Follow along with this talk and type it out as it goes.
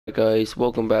Hi guys,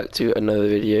 welcome back to another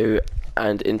video,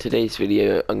 and in today's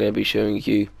video I'm going to be showing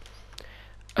you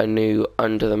a new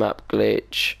under the map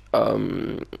glitch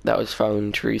that was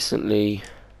found recently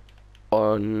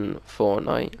on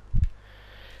Fortnite.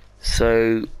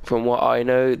 So from what I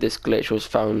know, this glitch was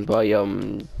found by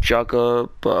Jugger,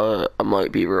 but I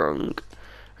might be wrong.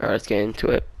 Alright, let's get into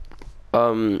it.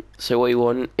 So what you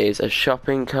want is a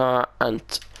shopping cart and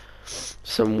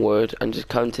some wood, and just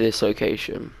come to this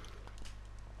location.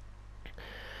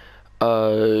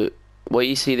 Where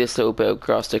you see this little bit of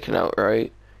grass sticking out,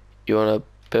 right? You want to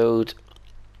build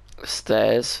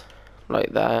stairs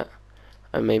like that,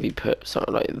 and maybe put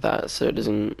something like that so it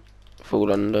doesn't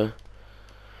fall under.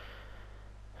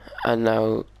 And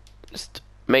now, just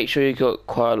make sure you got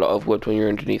quite a lot of wood when you're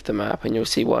underneath the map, and you'll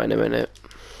see why in a minute.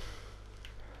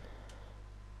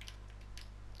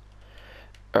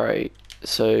 Alright,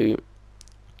 so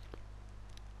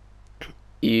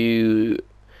you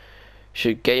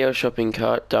should get your shopping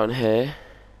cart down here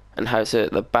and have it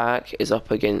at the back is up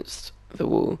against the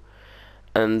wall,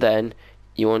 and then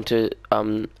you want to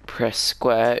press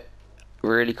square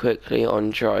really quickly on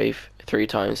drive 3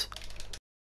 times.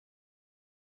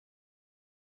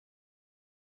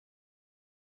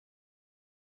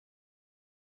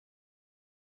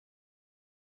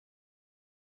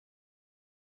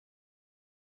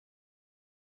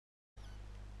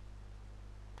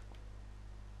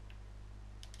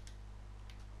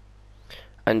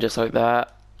 And just like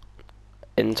that,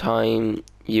 in time,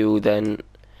 you will then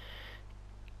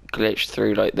glitch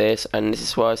through like this. And this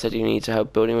is why I said you need to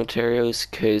have building materials,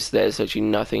 because there's actually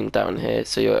nothing down here.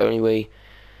 So your only way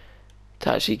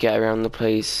to actually get around the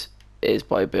place is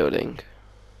by building.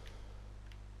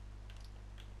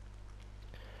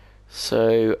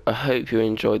 So I hope you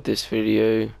enjoyed this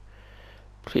video.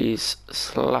 Please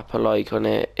slap a like on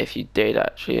it if you did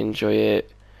actually enjoy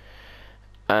it,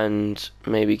 and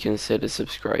maybe consider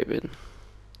subscribing.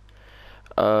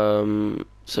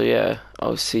 So yeah,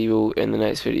 I'll see you all in the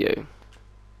next video.